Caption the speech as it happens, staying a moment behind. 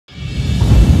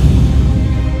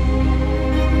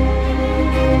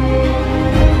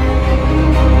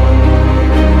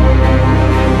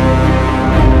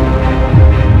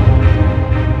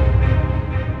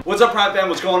Alright fam,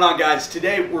 what's going on guys?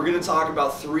 Today we're going to talk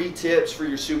about 3 tips for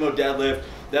your sumo deadlift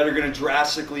that are going to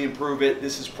drastically improve it.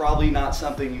 This is probably not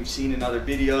something you've seen in other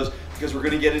videos because we're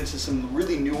going to get into some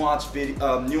really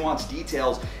nuanced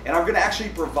details, and I'm going to actually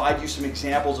provide you some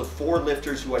examples of 4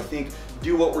 lifters who I think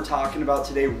do what we're talking about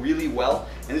today really well.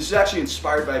 And this is actually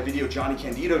inspired by a video Johnny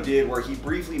Candido did where he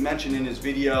briefly mentioned in his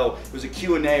video, it was a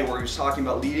Q&A where he was talking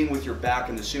about leading with your back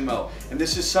in the sumo. And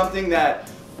this is something that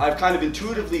I've kind of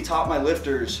intuitively taught my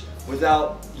lifters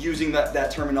without using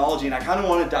that terminology, and I kind of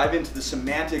want to dive into the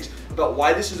semantics about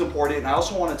why this is important. And I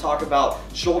also want to talk about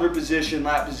shoulder position,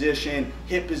 lat position,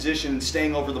 hip position, and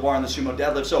staying over the bar in the sumo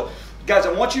deadlift. So guys,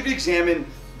 I want you to examine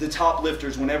the top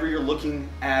lifters whenever you're looking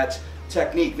at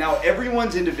technique. Now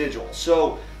everyone's individual,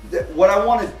 so what I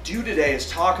want to do today is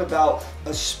talk about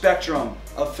a spectrum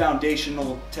of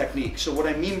foundational technique. So what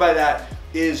I mean by that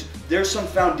is there's some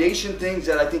foundation things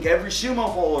that I think every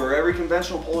sumo poler or every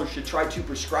conventional poler should try to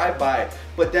prescribe by,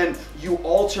 but then you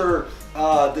alter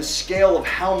the scale of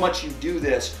how much you do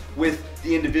this with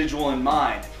the individual in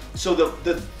mind. So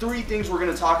the 3 things we're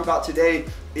going to talk about today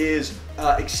is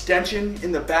extension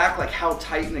in the back, like how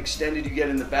tight and extended you get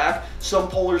in the back. Some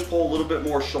polers pull a little bit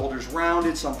more shoulders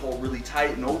rounded, some pull really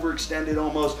tight and overextended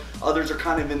almost, others are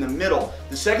kind of in the middle.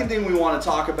 The second thing we want to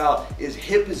talk about is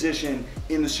hip position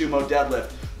in the sumo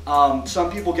deadlift.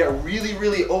 Some people get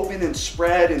really open and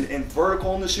spread and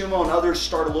vertical in the sumo, and others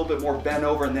start a little bit more bent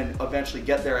over and then eventually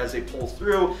get there as they pull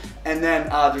through. And then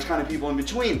there's kind of people in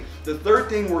between. The third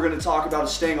thing we're going to talk about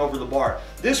is staying over the bar.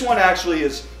 This one actually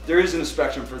is, there isn't a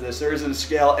spectrum for this, there isn't a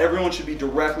scale. Everyone should be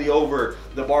directly over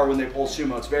the bar when they pull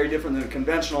sumo. It's very different than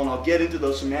conventional, and I'll get into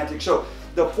those semantics. So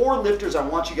the 4 lifters I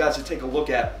want you guys to take a look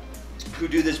at who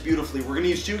do this beautifully. We're going to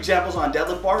use 2 examples on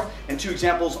deadlift bar and 2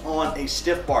 examples on a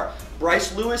stiff bar.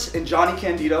 Bryce Lewis and Johnny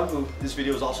Candido, who this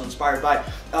video is also inspired by,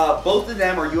 both of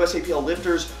them are USAPL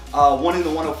lifters, one in the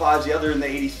 105s, the other in the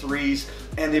 83s,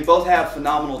 and they both have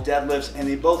phenomenal deadlifts, and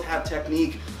they both have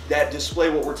technique that display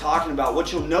what we're talking about.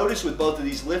 What you'll notice with both of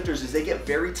these lifters is they get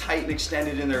very tight and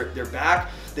extended in their back.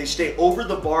 They stay over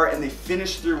the bar and they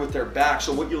finish through with their back.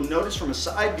 So what you'll notice from a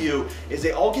side view is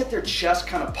they all get their chest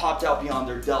kind of popped out beyond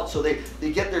their delt. So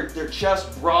they get their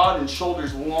chest broad and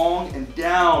shoulders long and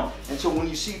down. And so when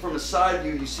you see from a side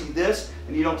view, you see this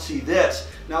and you don't see this.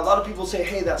 Now a lot of people say,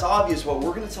 hey, that's obvious. Well,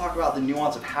 we're going to talk about the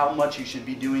nuance of how much you should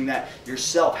be doing that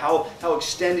yourself. How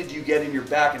extended you get in your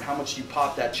back and how much you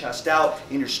pop that chest out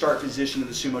in your start position of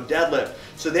the sumo deadlift.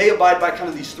 So they abide by kind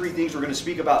of these 3 things we're going to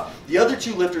speak about. The other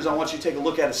 2 lifters I want you to take a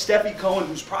look at is Steffi Cohen,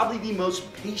 who's probably the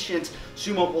most patient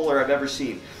sumo puller I've ever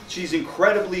seen. She's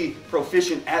incredibly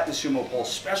proficient at the sumo pull,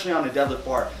 especially on the deadlift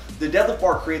bar. The deadlift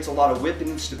bar creates a lot of whip and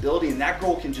instability, and that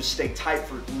girl can just stay tight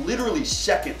for literally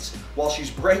seconds while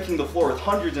she's breaking the floor with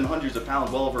hundreds and hundreds of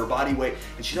pounds well over her body weight,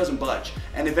 and she doesn't budge.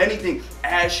 And if anything,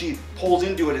 as she pulls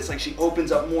into it, it's like she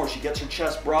opens up more, she gets her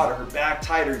chest broader, her back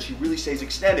tighter, and she really stays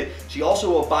extended. She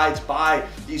also abides by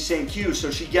these same cues, so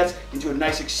she gets into a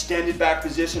nice extended back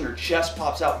position, her chest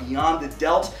pops out beyond the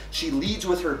delt, she leads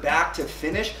with her back to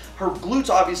finish. Her glutes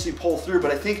obviously pull through, but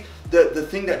I think the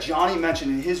thing that Johnny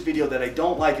mentioned in his video that I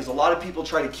don't like is a lot of people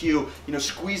try to cue,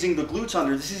 squeezing the glutes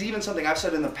under. This is even something I've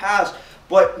said in the past,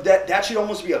 but that should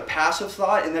almost be a passive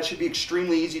thought, and that should be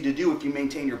extremely easy to do if you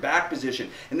maintain your back position.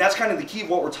 And that's kind of the key of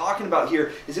what we're talking about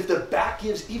here, is if the back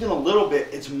gives even a little bit,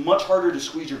 it's much harder to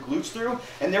squeeze your glutes through,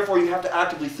 and therefore you have to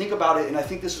actively think about it, and I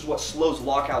think this is what slows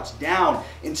lockouts down.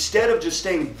 Instead of just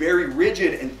staying very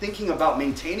rigid and thinking about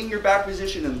maintaining your back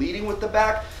position and leading with the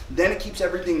back, then it keeps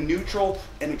everything neutral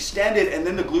and extended, and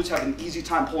then the glutes have an easy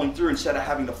time pulling through instead of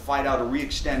having to fight out or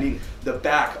re-extending the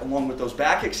back along with those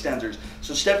back extenders.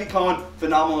 So Steffi Cohen,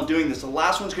 phenomenal at doing this. The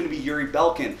last one's going to be Yuri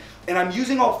Belkin. And I'm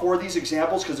using all 4 of these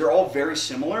examples because they're all very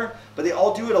similar, but they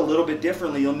all do it a little bit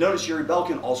differently. You'll notice Yuri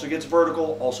Belkin also gets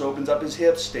vertical, also opens up his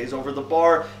hips, stays over the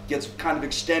bar, gets kind of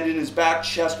extended in his back,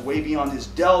 chest way beyond his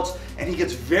delts, and he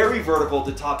gets very vertical at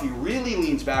the top. He really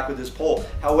leans back with his pull.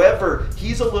 However,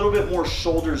 he's a little bit more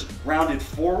shoulders rounded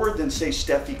forward than, say,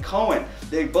 Steffi Cohen.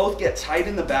 They both get tight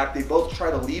in the back. They both try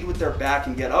to lead with their back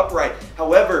and get upright.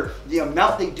 However, the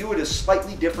amount they do it is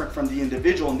slightly different from the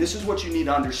individual, and this is what you need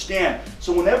to understand.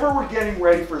 So whenever we're getting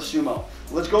ready for a sumo,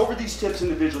 let's go over these tips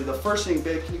individually. The first thing,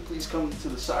 babe, can you please come to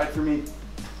the side for me?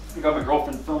 I got my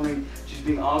girlfriend filming. She's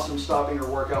being awesome, stopping her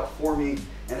workout for me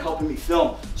and helping me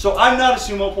film. So I'm not a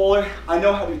sumo puller. I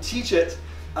know how to teach it.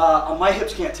 My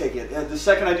hips can't take it. The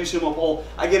second I do sumo pull,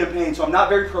 I get in pain. So I'm not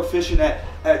very proficient at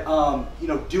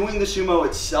doing the sumo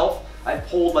itself. I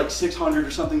pulled like 600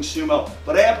 or something sumo,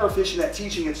 but I am proficient at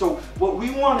teaching it. So what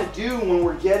we want to do when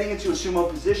we're getting into a sumo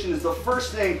position is the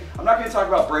first thing, I'm not going to talk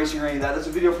about bracing or any of that, that's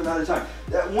a video for another time.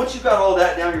 Once you've got all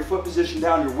that down, your foot position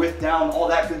down, your width down, all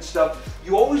that good stuff,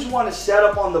 you always want to set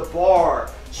up on the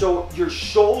bar so your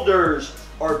shoulders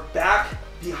are back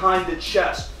behind the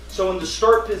chest. So in the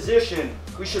start position,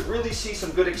 we should really see some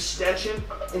good extension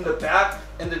in the back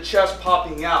and the chest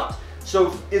popping out.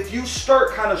 So if you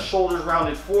start kind of shoulders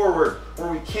rounded forward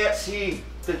where we can't see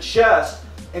the chest,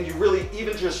 and you really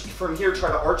even just from here try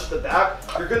to arch the back,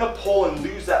 you're gonna pull and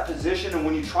lose that position, and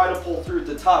when you try to pull through at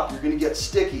the top, you're gonna get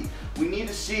sticky. We need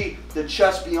to see the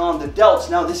chest beyond the delts.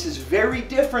 Now this is very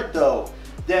different though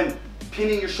than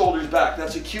pinning your shoulders back.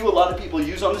 That's a cue a lot of people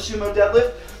use on the sumo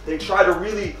deadlift. They try to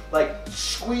really like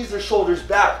squeeze their shoulders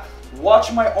back.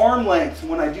 Watch my arm length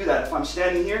when I do that. If I'm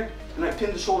standing here and I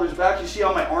pin the shoulders back, you see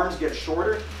how my arms get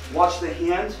shorter? Watch the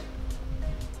hand.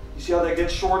 You see how that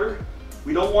gets shorter?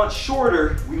 We don't want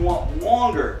shorter, we want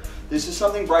longer. This is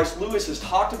something Bryce Lewis has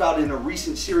talked about in a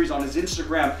recent series on his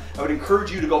Instagram. I would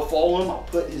encourage you to go follow him. I'll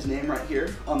put his name right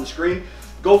here on the screen.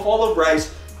 Go follow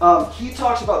Bryce. He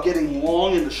talks about getting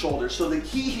long in the shoulders. So the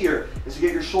key here is to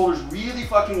get your shoulders really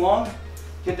fucking long,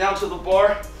 get down to the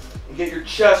bar, and get your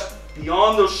chest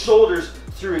beyond those shoulders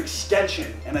through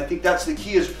extension. And I think that's the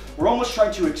key, is we're almost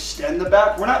trying to extend the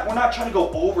back. We're not trying to go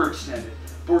overextended,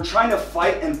 but we're trying to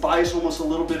fight and bias almost a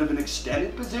little bit of an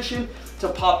extended position to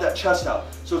pop that chest out.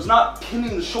 So it's not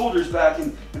pinning the shoulders back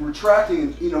and retracting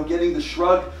and, you know, getting the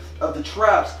shrug of the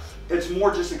traps. It's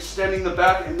more just extending the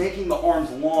back and making the arms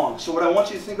long. So what I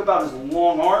want you to think about is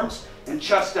long arms and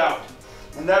chest out.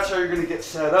 And that's how you're gonna get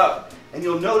set up. And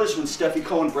you'll notice when Steffi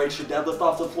Cohen breaks her deadlift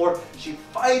off the floor, she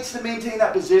fights to maintain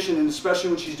that position, and especially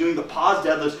when she's doing the pause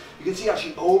deadlifts, you can see how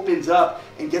she opens up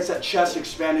and gets that chest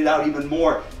expanded out even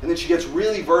more, and then she gets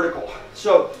really vertical.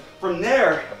 So from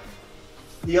there,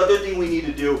 the other thing we need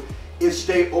to do is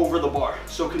stay over the bar.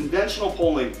 So conventional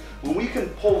pulling, when we can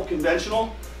pull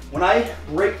conventional, when I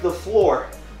break the floor,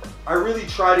 I really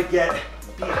try to get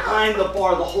behind the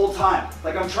bar the whole time.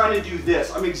 Like I'm trying to do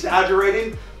this. I'm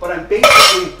exaggerating, but I'm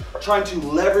basically trying to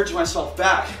leverage myself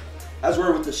back. As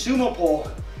we're with the sumo pull,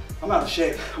 I'm out of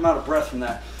shape. I'm out of breath from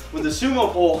that. With the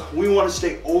sumo pull, we want to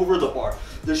stay over the bar.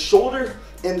 The shoulder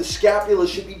and the scapula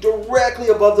should be directly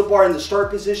above the bar in the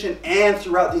start position and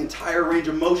throughout the entire range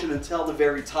of motion until the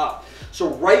very top. So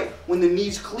right when the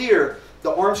knees clear,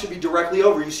 the arms should be directly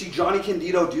over. You see Johnny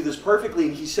Candido do this perfectly,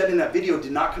 and he said in that video it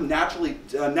did not come naturally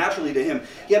to him.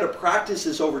 He had to practice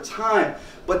this over time,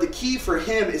 but the key for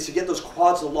him is to get those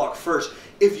quads to lock first.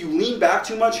 If you lean back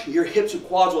too much, your hips and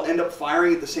quads will end up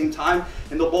firing at the same time,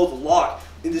 and they'll both lock.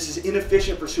 And this is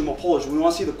inefficient for sumo pullers. We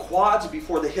want to see the quads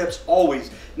before the hips always.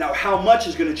 Now, how much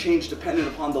is going to change dependent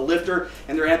upon the lifter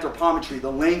and their anthropometry,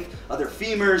 the length of their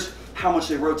femurs, how much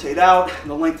they rotate out,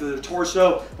 the length of their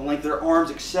torso, the length of their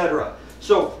arms, etc.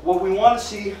 So what we want to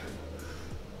see,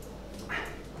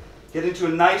 get into a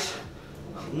nice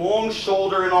long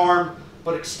shoulder and arm,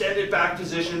 but extended back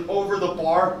position over the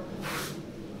bar.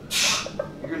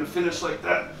 You're going to finish like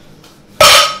that.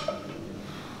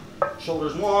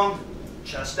 Shoulders long,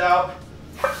 chest out.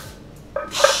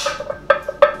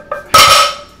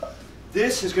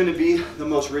 This is going to be the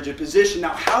most rigid position.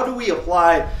 Now, how do we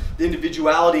apply the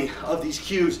individuality of these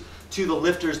cues to the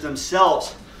lifters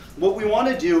themselves? What we want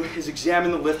to do is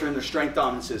examine the lifter and their strength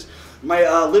dominances.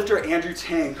 My lifter, Andrew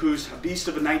Tang, who's a beast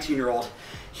of a 19-year-old,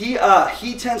 he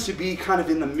tends to be kind of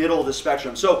in the middle of the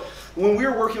spectrum. So when we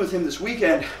were working with him this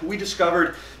weekend, we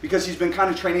discovered, because he's been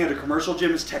kind of training at a commercial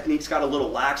gym, his technique's got a little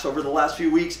lax over the last few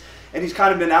weeks, and he's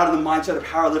kind of been out of the mindset of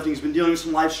powerlifting. He's been dealing with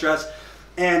some life stress,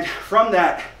 and from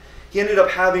that, he ended up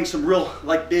having some real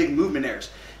big movement errors.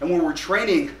 And when we're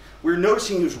training, we were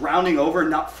noticing he was rounding over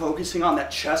and not focusing on that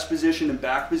chest position and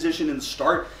back position in the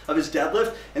start of his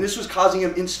deadlift, and this was causing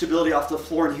him instability off the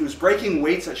floor, and he was breaking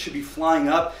weights that should be flying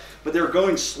up, but they were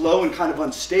going slow and kind of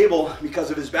unstable because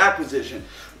of his back position,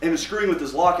 and was screwing with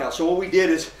his lockout. So what we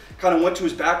did is kind of went to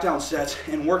his back down sets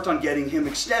and worked on getting him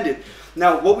extended.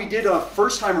 Now what we did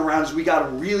first time around is we got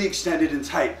him really extended and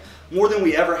tight, more than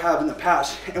we ever have in the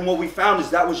past, and what we found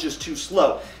is that was just too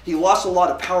slow. He lost a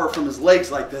lot of power from his legs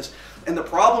like this. And the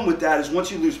problem with that is once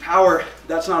you lose power,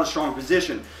 that's not a strong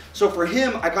position. So for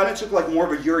him, I kind of took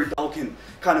more of a Yuri Belkin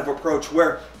kind of approach,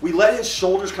 where we let his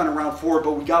shoulders kind of round forward,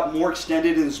 but we got more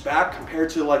extended in his back compared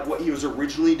to what he was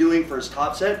originally doing for his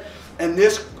top set. And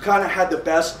this kind of had the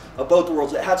best of both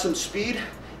worlds. It had some speed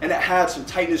and it had some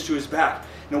tightness to his back.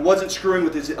 And it wasn't screwing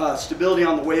with his stability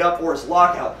on the way up or his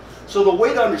lockout. So the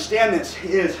way to understand this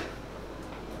is,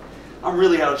 I'm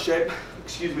really out of shape,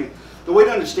 excuse me. the way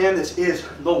to understand this is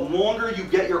the longer you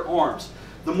get your arms,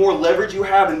 the more leverage you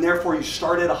have, and therefore you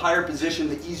start at a higher position,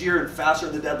 the easier and faster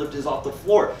the deadlift is off the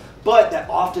floor. But that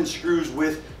often screws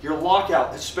with your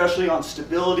lockout, especially on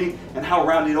stability and how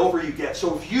rounded over you get.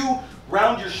 So if you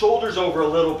round your shoulders over a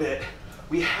little bit,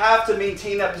 we have to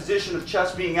maintain that position of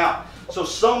chest being out. So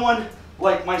someone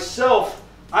like myself,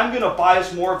 I'm gonna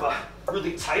bias more of a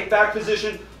really tight back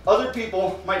position. Other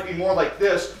people might be more like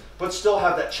this, but still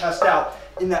have that chest out.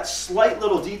 And that slight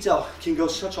little detail can go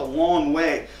such a long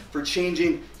way for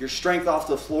changing your strength off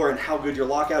the floor and how good your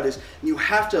lockout is. And you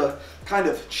have to kind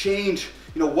of change,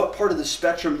 what part of the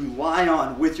spectrum you lie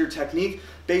on with your technique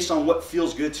based on what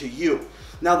feels good to you.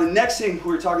 Now, the next thing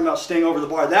we were talking about, staying over the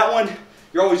bar, that one,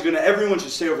 everyone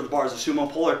should stay over the bar as a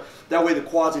sumo puller. That way the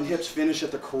quads and hips finish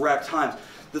at the correct times.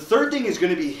 The third thing is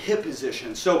going to be hip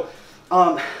position. So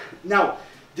now,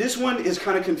 this one is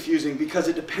kind of confusing because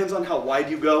it depends on how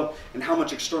wide you go and how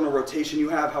much external rotation you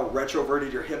have, how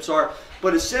retroverted your hips are.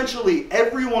 But essentially,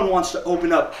 everyone wants to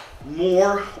open up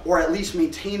more, or at least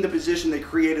maintain the position they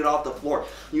created off the floor.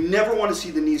 You never want to see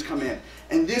the knees come in.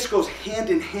 And this goes hand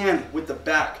in hand with the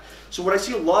back. So what I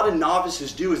see a lot of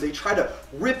novices do is they try to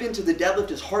rip into the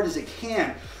deadlift as hard as they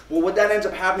can. Well, what that ends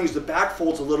up happening is the back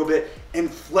folds a little bit, and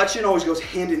flexion always goes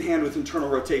hand in hand with internal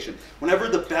rotation. Whenever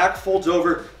the back folds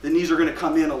over, the knees are going to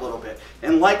come in a little bit.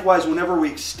 And likewise, whenever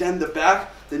we extend the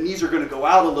back, the knees are going to go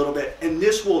out a little bit. And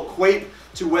this will equate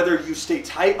to whether you stay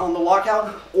tight on the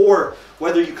lockout or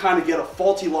whether you kind of get a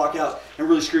faulty lockout and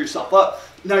really screw yourself up.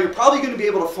 Now, you're probably going to be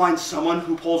able to find someone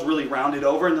who pulls really rounded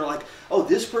over and they're like, oh,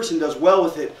 this person does well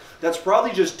with it. That's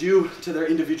probably just due to their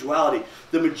individuality.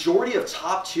 The majority of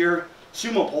top tier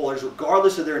sumo pullers,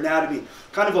 regardless of their anatomy,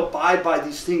 kind of abide by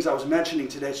these things I was mentioning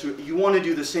today. So you want to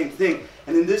do the same thing.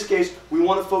 And in this case, we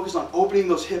want to focus on opening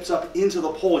those hips up into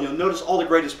the pull. You'll notice all the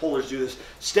greatest pullers do this.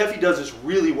 Steffi does this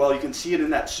really well. You can see it in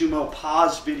that sumo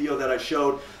pause video that I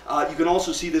showed. You can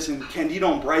also see this in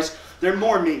Candido and Bryce. They're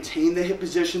more maintain the hip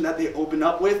position that they open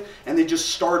up with, and they just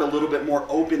start a little bit more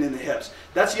open in the hips.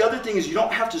 That's the other thing, is you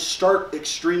don't have to start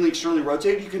extremely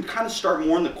rotated. You can kind of start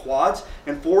more in the quads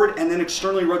and forward, and then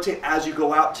externally rotate as you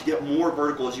go out to get more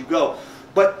vertical as you go.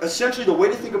 But essentially, the way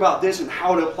to think about this and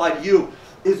how it apply to you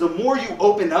is the more you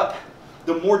open up,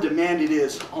 the more demand it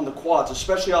is on the quads,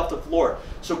 especially off the floor.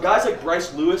 So guys like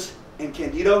Bryce Lewis and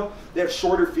Candido, they have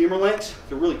shorter femur lengths.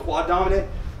 They're really quad dominant.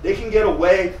 They can get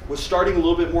away with starting a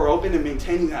little bit more open and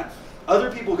maintaining that.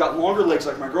 Other people got longer legs,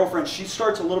 like my girlfriend. She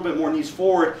starts a little bit more knees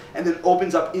forward and then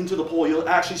opens up into the pull. You'll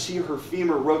actually see her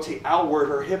femur rotate outward,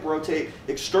 her hip rotate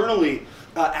externally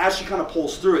as she kind of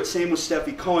pulls through it. Same with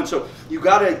Steffi Cohen. So you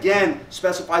got to, again,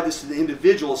 specify this to the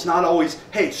individual. It's not always,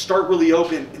 hey, start really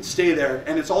open and stay there.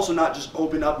 And it's also not just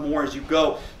open up more as you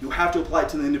go. You have to apply it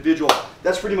to the individual.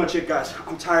 That's pretty much it, guys.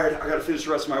 I'm tired. I got to finish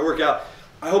the rest of my workout.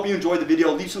 I hope you enjoyed the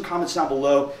video. Leave some comments down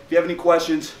below. If you have any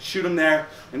questions, shoot them there.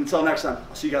 And until next time,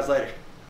 I'll see you guys later.